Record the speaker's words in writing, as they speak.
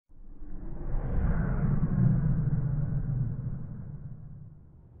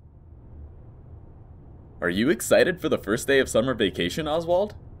Are you excited for the first day of summer vacation,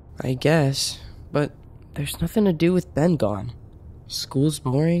 Oswald? I guess, but there's nothing to do with Ben gone. School's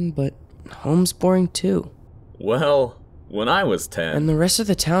boring, but home's boring too. Well, when I was 10... And the rest of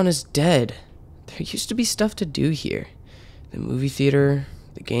the town is dead. There used to be stuff to do here. The movie theater,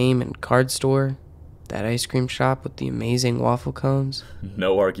 the game and card store, that ice cream shop with the amazing waffle cones.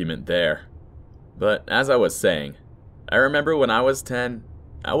 No argument there. But as I was saying, I remember when I was 10,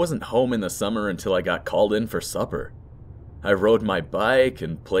 I wasn't home in the summer until I got called in for supper. I rode my bike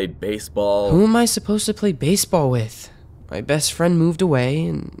and played baseball. Who am I supposed to play baseball with? My best friend moved away,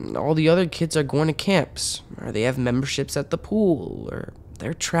 and all the other kids are going to camps, or they have memberships at the pool, or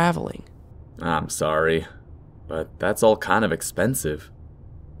they're traveling. I'm sorry, but that's all kind of expensive.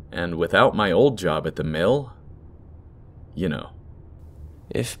 And without my old job at the mill, you know.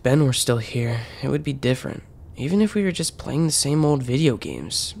 If Ben were still here, it would be different. Even if we were just playing the same old video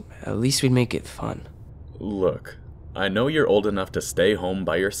games, at least we'd make it fun. Look, I know you're old enough to stay home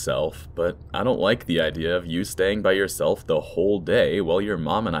by yourself, but I don't like the idea of you staying by yourself the whole day while your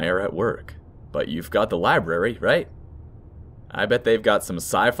mom and I are at work. But you've got the library, right? I bet they've got some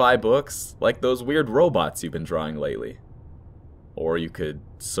sci-fi books, like those weird robots you've been drawing lately. Or you could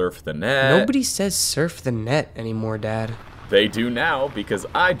surf the net. Nobody says surf the net anymore, Dad. They do now, because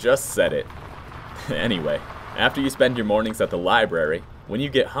I just said it. Anyway, after you spend your mornings at the library, when you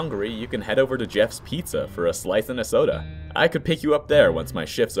get hungry, you can head over to Jeff's Pizza for a slice and a soda. I could pick you up there once my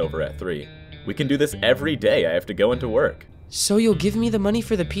shift's over at 3. We can do this every day I have to go into work. So you'll give me the money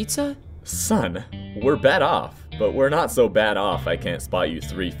for the pizza? Son, we're bad off, but we're not so bad off I can't spot you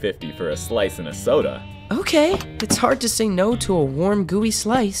 $3.50 for a slice and a soda. Okay, it's hard to say no to a warm, gooey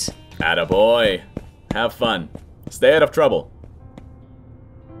slice. Attaboy. Have fun. Stay out of trouble.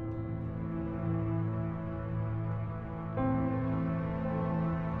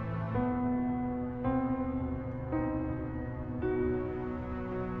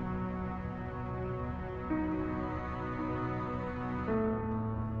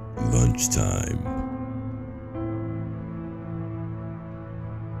 Lunchtime.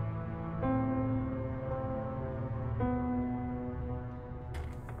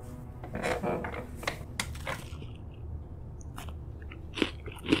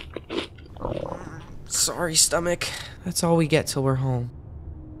 Sorry, stomach. That's all we get till we're home.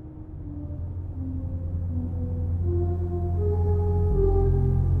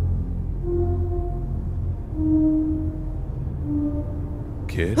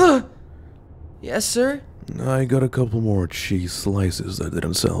 Kid? Yes, sir? I got a couple more cheese slices that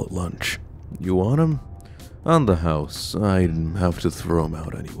didn't sell at lunch. You want them? On the house. I'd have to throw them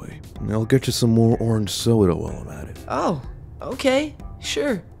out anyway. I'll get you some more orange soda while I'm at it. Oh, okay.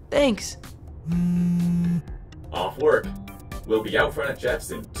 Sure. Thanks. Off work. We'll be out front of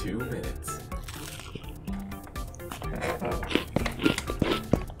Jeff's in 2 minutes.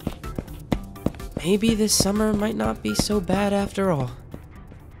 Maybe this summer might not be so bad after all.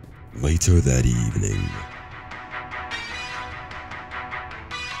 Later that evening.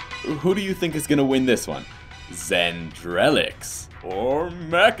 Who do you think is gonna win this one? Zendrelix or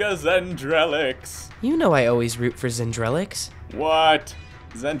Mecha Zendrelix? You know I always root for Zendrelix. What?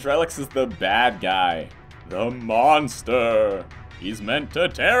 Zendrelix is the bad guy. The monster. He's meant to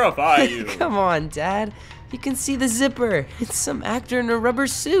terrify you. Come on, Dad. You can see the zipper. It's some actor in a rubber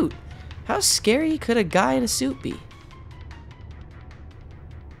suit. How scary could a guy in a suit be?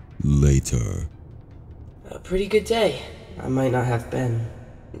 Later. A pretty good day. I might not have Ben.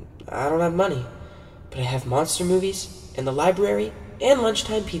 I don't have money. But I have monster movies, and the library, and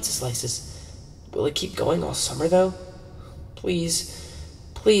lunchtime pizza slices. Will it keep going all summer, though? Please,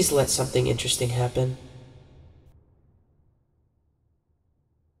 please let something interesting happen.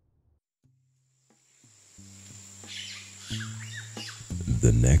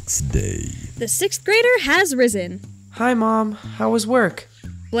 The next day. The 6th grader has risen. Hi, Mom. How was work?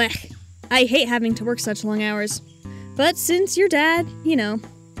 Blech. I hate having to work such long hours. But since you're dad, you know.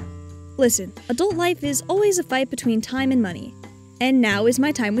 Listen, adult life is always a fight between time and money. And now is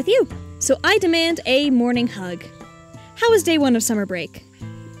my time with you. So I demand a morning hug. How was day 1 of summer break?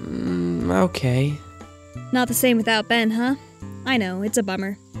 Okay. Not the same without Ben, huh? I know, it's a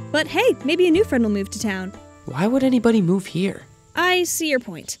bummer. But hey, maybe a new friend will move to town. Why would anybody move here? I see your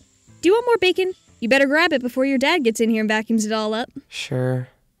point. Do you want more bacon? You better grab it before your dad gets in here and vacuums it all up. Sure.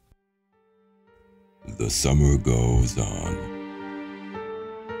 The summer goes on.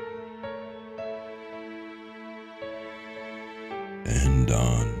 And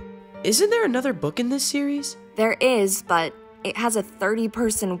on. Isn't there another book in this series? There is, but it has a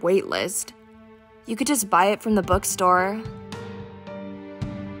 30-person wait list. You could just buy it from the bookstore.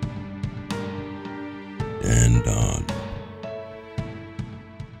 and on.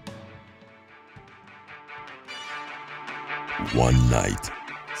 One night.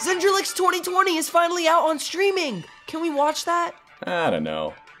 Zendrelix 2020 is finally out on streaming! Can we watch that? I don't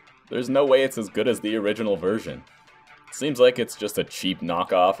know. There's no way it's as good as the original version. Seems like it's just a cheap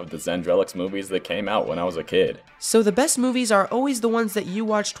knockoff of the Zendrelix movies that came out when I was a kid. So the best movies are always the ones that you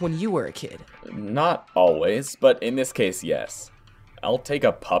watched when you were a kid? Not always, but in this case, yes. I'll take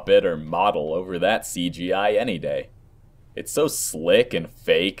a puppet or model over that CGI any day. It's so slick and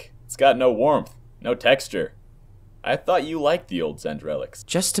fake. It's got no warmth, no texture. I thought you liked the old Zendrelix.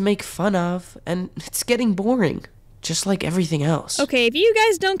 Just to make fun of, and it's getting boring. Just like everything else. Okay, if you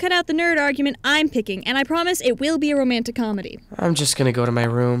guys don't cut out the nerd argument, I'm picking, and I promise it will be a romantic comedy. I'm just gonna go to my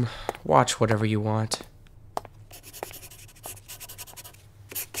room. Watch whatever you want.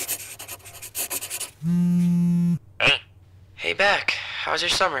 Hey, Beck. How's your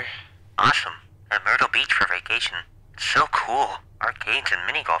summer? Awesome. At Myrtle Beach for vacation. It's so cool. Arcades and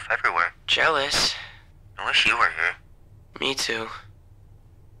mini golf everywhere. Jealous. I wish you were here. Me too.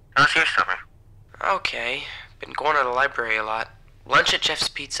 How's your summer? Okay. Been going to the library a lot. Lunch at Jeff's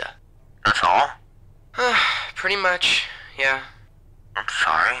Pizza. That's all? Pretty much, yeah. I'm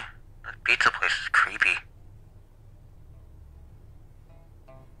sorry. That pizza place is creepy.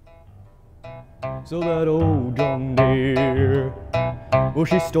 So that old John dear, well,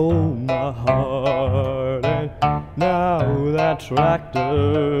 she stole my heart, and now that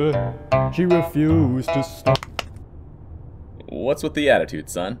tractor, she refused to stop. What's with the attitude,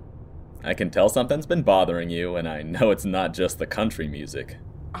 son? I can tell something's been bothering you, and I know it's not just the country music.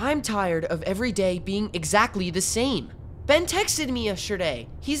 I'm tired of every day being exactly the same. Ben texted me yesterday.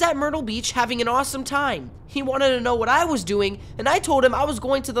 He's at Myrtle Beach having an awesome time. He wanted to know what I was doing, and I told him I was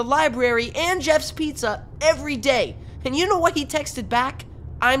going to the library and Jeff's Pizza every day. And you know what he texted back?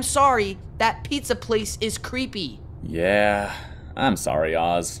 I'm sorry, that pizza place is creepy. Yeah, I'm sorry,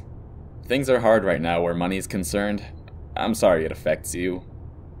 Oz. Things are hard right now where money's concerned. I'm sorry it affects you.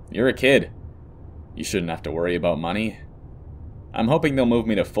 You're a kid. You shouldn't have to worry about money. I'm hoping they'll move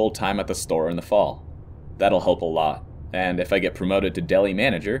me to full-time at the store in the fall. That'll help a lot. And if I get promoted to deli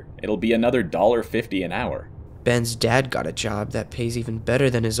manager, it'll be another $1.50 an hour. Ben's dad got a job that pays even better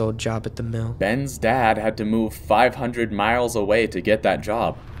than his old job at the mill. Ben's dad had to move 500 miles away to get that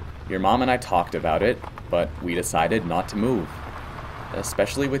job. Your mom and I talked about it, but we decided not to move.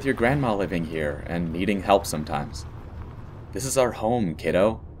 Especially with your grandma living here and needing help sometimes. This is our home,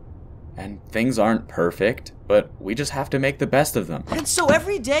 kiddo. And things aren't perfect, but we just have to make the best of them. And so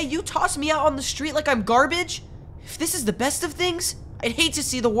every day you toss me out on the street like I'm garbage? If this is the best of things, I'd hate to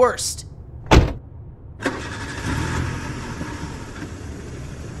see the worst.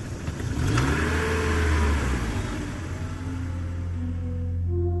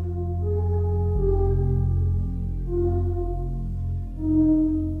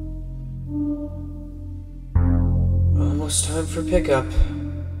 Almost time for pickup.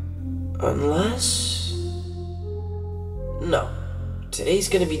 Unless... No. Today's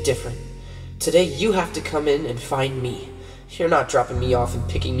gonna be different. Today you have to come in and find me. You're not dropping me off and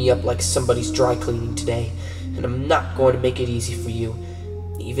picking me up like somebody's dry cleaning today. And I'm not going to make it easy for you.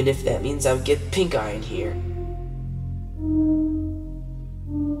 Even if that means I would get pink eye in here.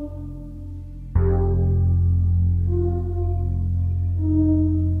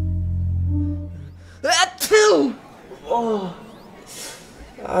 Oh,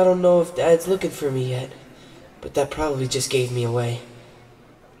 I don't know if Dad's looking for me yet, but that probably just gave me away.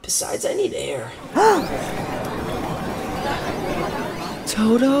 Besides, I need air.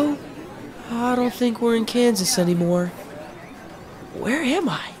 Toto? I don't think we're in Kansas anymore. Where am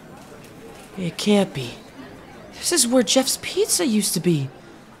I? It can't be. This is where Jeff's Pizza used to be.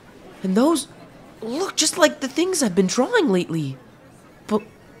 And those look just like the things I've been drawing lately, but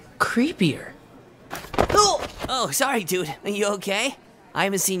creepier. Oh, sorry, dude. Are you okay? I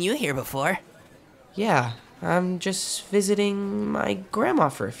haven't seen you here before. Yeah, I'm just visiting my grandma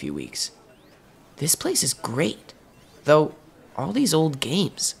for a few weeks. This place is great. Though, all these old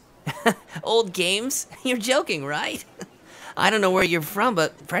games. Old games? You're joking, right? I don't know where you're from,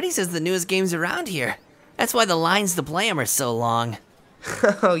 but Freddy says the newest games around here. That's why the lines to play them are so long.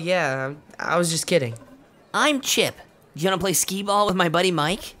 Oh yeah, I was just kidding. I'm Chip. Do you want to play skee-ball with my buddy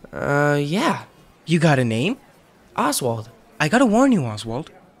Mike? Yeah. You got a name? Oswald. I gotta warn you,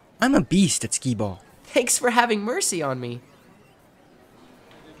 Oswald. I'm a beast at skee-ball. Thanks for having mercy on me.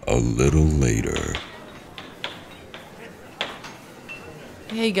 A little later.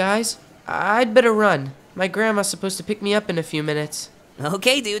 Hey guys, I'd better run. My grandma's supposed to pick me up in a few minutes.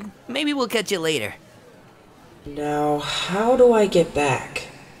 Okay, dude. Maybe we'll catch you later. Now, how do I get back?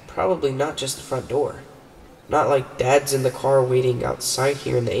 Probably not just the front door. Not like Dad's in the car waiting outside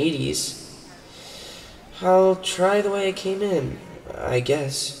here in the 80s. I'll try the way I came in, I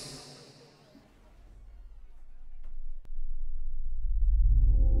guess.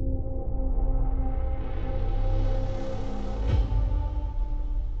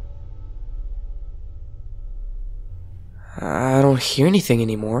 I don't hear anything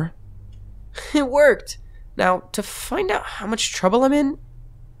anymore. It worked! Now, to find out how much trouble I'm in,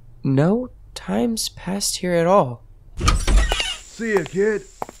 no time's passed here at all. See ya, kid.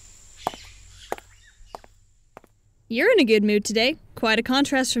 You're in a good mood today. Quite a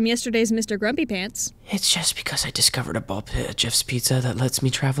contrast from yesterday's Mr. Grumpy Pants. It's just because I discovered a ball pit at Jeff's Pizza that lets me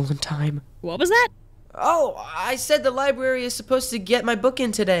travel in time. What was that? Oh, I said the library is supposed to get my book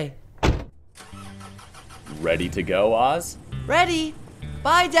in today. Ready to go, Oz? Ready?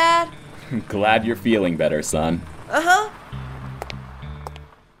 Bye, Dad. Glad you're feeling better, son. Uh-huh.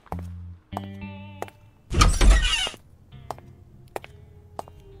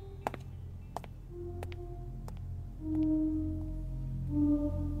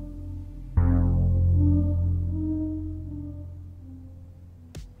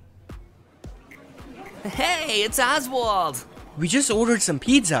 Hey, it's Oswald. We just ordered some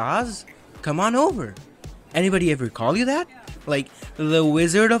pizza, Oz. Come on over. Anybody ever call you that? Like, the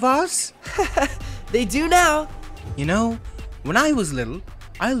Wizard of Oz? They do now. You know, when I was little,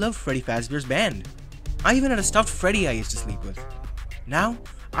 I loved Freddy Fazbear's band. I even had a stuffed Freddy I used to sleep with. Now,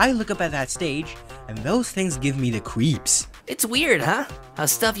 I look up at that stage, and those things give me the creeps. It's weird, huh? How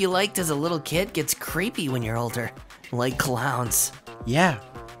stuff you liked as a little kid gets creepy when you're older. Like clowns. Yeah,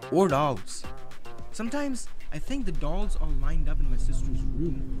 or dolls. Sometimes, I think the dolls are lined up in my sister's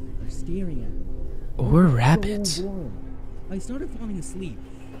room. They're staring at me. Or rabbits. I started falling asleep,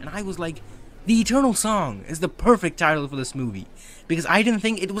 and I was like, The Eternal Song is the perfect title for this movie, because I didn't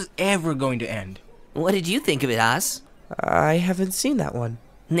think it was ever going to end. What did you think of it, Oz? I haven't seen that one.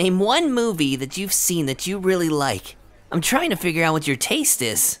 Name one movie that you've seen that you really like. I'm trying to figure out what your taste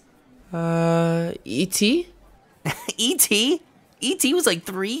is. E.T.? E.T.? E.T. was like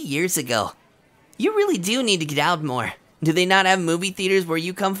 3 years ago. You really do need to get out more. Do they not have movie theaters where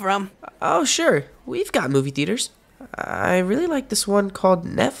you come from? Oh, sure. We've got movie theaters. I really like this one called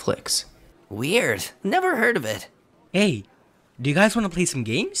Netflix. Weird. Never heard of it. Hey, do you guys want to play some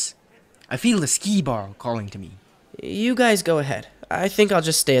games? I feel the skee ball calling to me. You guys go ahead. I think I'll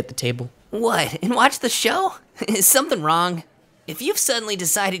just stay at the table. What, and watch the show? Is something wrong? If you've suddenly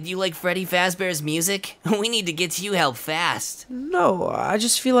decided you like Freddy Fazbear's music, we need to get you help fast. No, I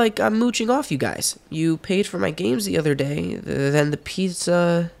just feel like I'm mooching off you guys. You paid for my games the other day, then the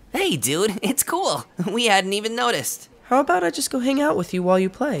pizza... Hey, dude, it's cool. We hadn't even noticed. How about I just go hang out with you while you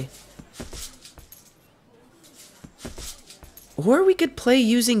play? Or we could play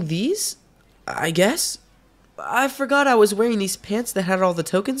using these, I guess. I forgot I was wearing these pants that had all the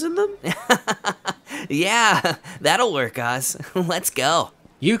tokens in them. Yeah, that'll work, Oz. Let's go.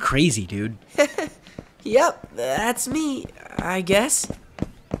 You're crazy, dude. Yep, that's me, I guess.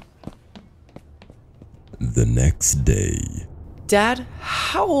 The next day. Dad,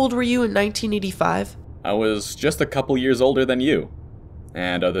 how old were you in 1985? I was just a couple years older than you.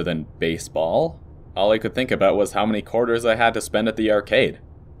 And other than baseball, all I could think about was how many quarters I had to spend at the arcade.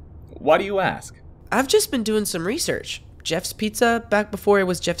 Why do you ask? I've just been doing some research. Jeff's Pizza, back before it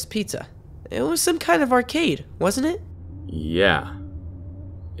was Jeff's Pizza. It was some kind of arcade, wasn't it? Yeah,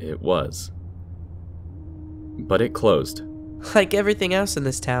 it was. But it closed. Like everything else in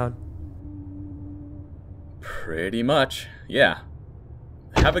this town. Pretty much, yeah.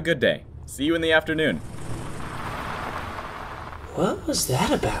 Have a good day. See you in the afternoon. What was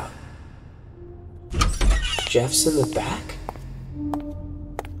that about? Jeff's in the back?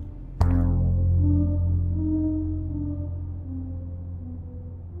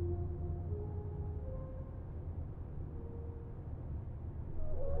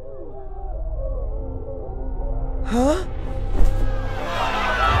 Huh?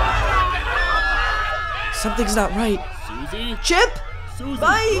 Something's not right. Susie? Chip? Susie,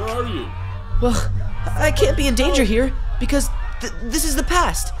 Mike? where are you? Well, I can't be in danger here because this is the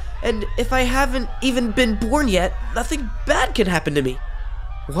past. And if I haven't even been born yet, nothing bad can happen to me.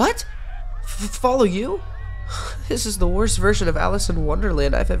 What? Follow you? This is the worst version of Alice in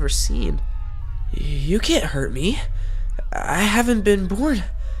Wonderland I've ever seen. You can't hurt me. I haven't been born.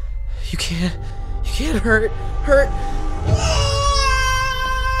 You can't hurt.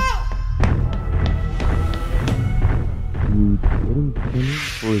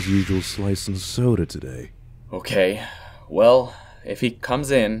 For his usual slice and soda today. Okay, well, if he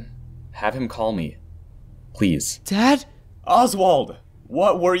comes in, have him call me. Please. Dad? Oswald!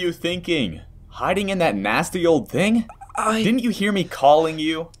 What were you thinking? Hiding in that nasty old thing? Didn't you hear me calling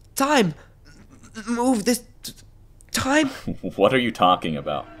you? Time! Move this... Time? What are you talking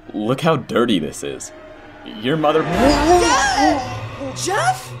about? Look how dirty this is. Your mother...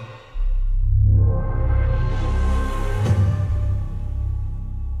 Jeff?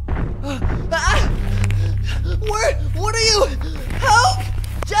 What are you? Help!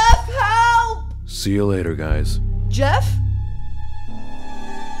 Jeff, help! See you later, guys. Jeff?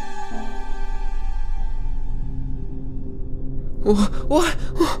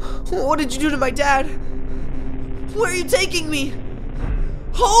 What did you do to my dad? Where are you taking me?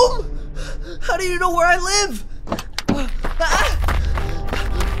 Home? How do you know where I live?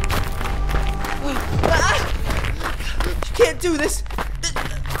 You can't do this.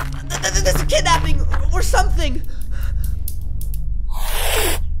 This is kidnapping or something.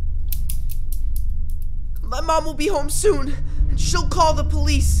 My mom will be home soon, and she'll call the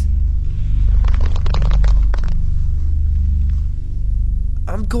police.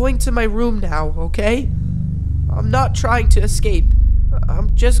 I'm going to my room now, okay? I'm not trying to escape.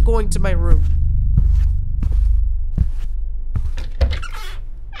 I'm just going to my room.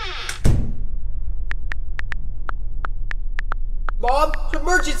 Mom,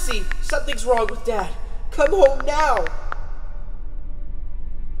 emergency! Something's wrong with Dad. Come home now!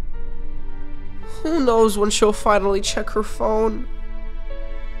 Who knows when she'll finally check her phone?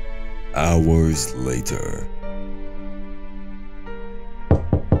 Hours later.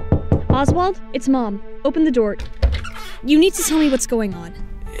 Oswald, it's Mom. Open the door. You need to tell me what's going on.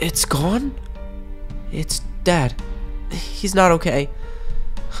 It's gone? It's Dad. He's not okay.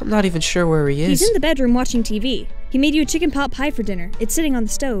 I'm not even sure where he is. He's in the bedroom watching TV. He made you a chicken pot pie for dinner. It's sitting on the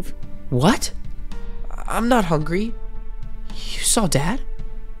stove. What? I'm not hungry. You saw Dad?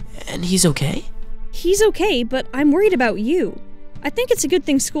 And he's okay? He's okay, but I'm worried about you. I think it's a good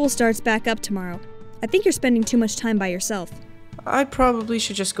thing school starts back up tomorrow. I think you're spending too much time by yourself. I probably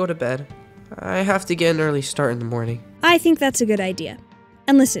should just go to bed. I have to get an early start in the morning. I think that's a good idea.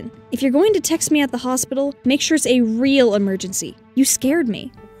 And listen, if you're going to text me at the hospital, make sure it's a real emergency. You scared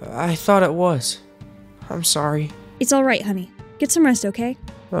me. I thought it was. I'm sorry. It's alright, honey. Get some rest, okay?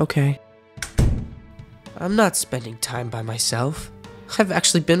 Okay. I'm not spending time by myself. I've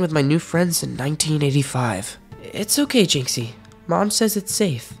actually been with my new friends since 1985. It's okay, Jinxie. Mom says it's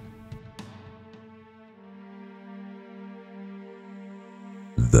safe.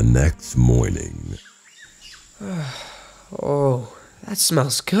 The next morning. Oh, that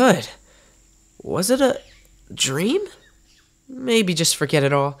smells good. Was it a dream? Maybe just forget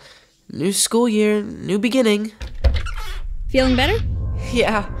it all. New school year, new beginning. Feeling better?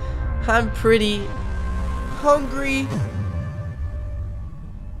 Yeah, I'm pretty hungry.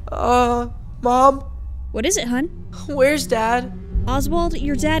 Mom? What is it, hun? Where's Dad? Oswald,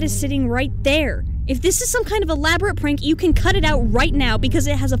 your dad is sitting right there. If this is some kind of elaborate prank, you can cut it out right now because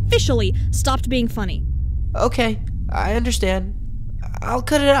it has officially stopped being funny. Okay, I understand. I'll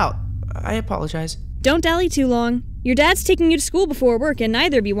cut it out. I apologize. Don't dally too long. Your dad's taking you to school before work, and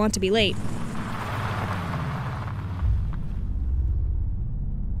neither of you want to be late.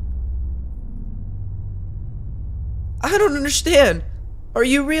 I don't understand. Are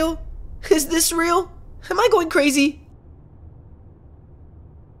you real? Is this real? Am I going crazy?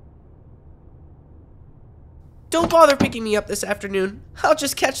 Don't bother picking me up this afternoon. I'll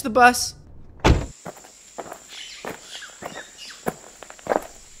just catch the bus.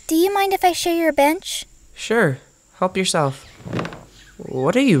 Do you mind if I share your bench? Sure. Help yourself.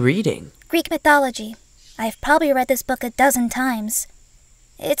 What are you reading? Greek mythology. I've probably read this book a dozen times.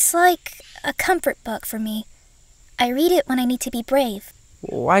 It's like a comfort book for me. I read it when I need to be brave.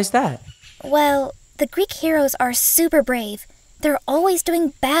 Why's that? Well, the Greek heroes are super brave. They're always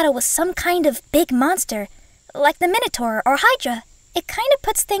doing battle with some kind of big monster, like the Minotaur or Hydra. It kind of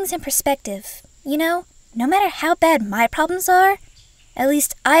puts things in perspective. You know, no matter how bad my problems are, at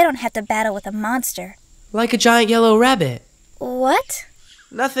least I don't have to battle with a monster. Like a giant yellow rabbit. What?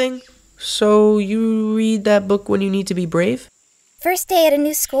 Nothing. So you read that book when you need to be brave? First day at a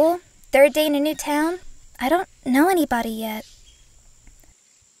new school, third day in a new town. I don't know anybody yet.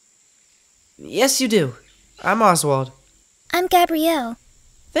 Yes, you do. I'm Oswald. I'm Gabrielle.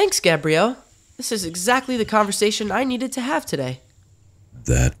 Thanks, Gabrielle. This is exactly the conversation I needed to have today.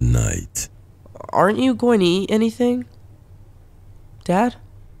 That night. Aren't you going to eat anything? Dad?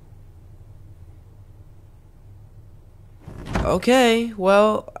 Okay,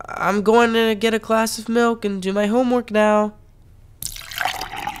 well, I'm going to get a glass of milk and do my homework now.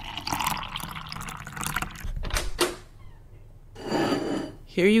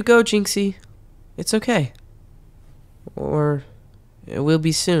 Here you go, Jinxie. It's okay. Or it will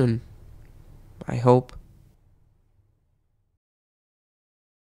be soon. I hope.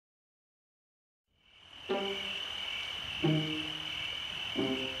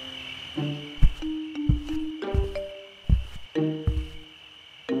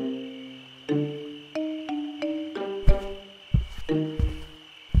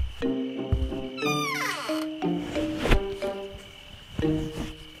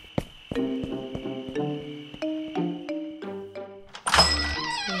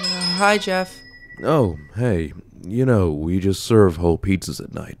 Hi, Jeff. Oh, hey. You know, we just serve whole pizzas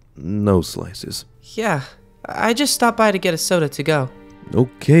at night. No slices. Yeah, I just stopped by to get a soda to go.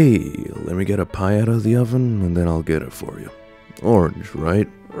 Okay, let me get a pie out of the oven, and then I'll get it for you. Orange, right?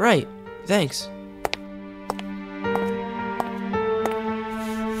 Right, thanks.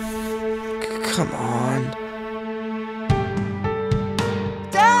 Come on.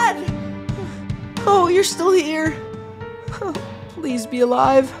 Dad! Oh, you're still here. Please be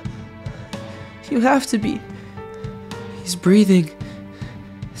alive. You have to be. He's breathing.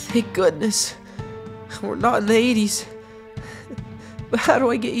 Thank goodness. We're not in the 80s. But how do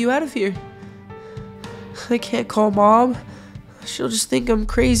I get you out of here? I can't call Mom. She'll just think I'm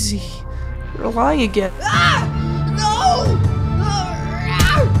crazy. You're lying again. Ah! No!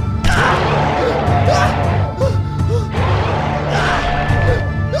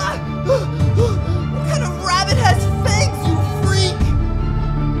 What kind of rabbit has fangs, you freak?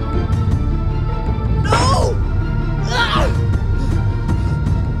 No!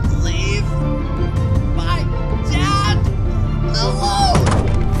 Leave my dad alone!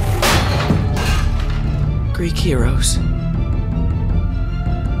 Greek heroes.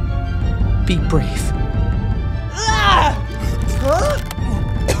 Be brave. Huh?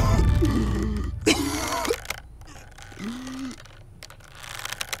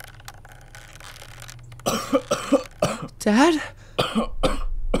 Dad?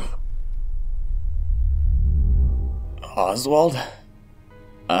 Oswald?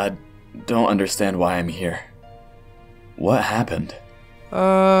 I don't understand why I'm here. What happened?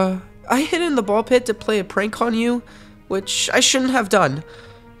 I hid in the ball pit to play a prank on you, which I shouldn't have done.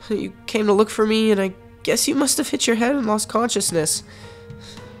 You came to look for me, and I guess you must have hit your head and lost consciousness.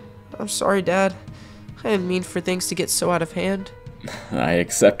 I'm sorry, Dad. I didn't mean for things to get so out of hand. I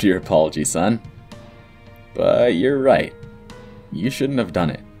accept your apology, son. But you're right. You shouldn't have done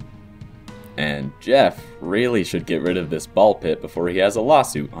it. And Jeff really should get rid of this ball pit before he has a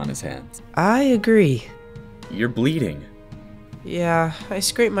lawsuit on his hands. I agree. You're bleeding. Yeah, I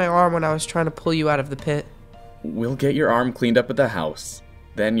scraped my arm when I was trying to pull you out of the pit. We'll get your arm cleaned up at the house.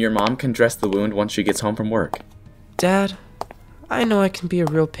 Then your mom can dress the wound once she gets home from work. Dad, I know I can be a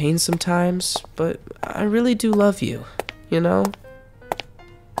real pain sometimes, but I really do love you, you know?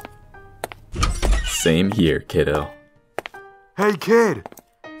 Same here, kiddo. Hey, kid!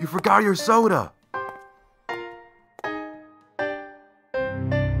 You forgot your soda!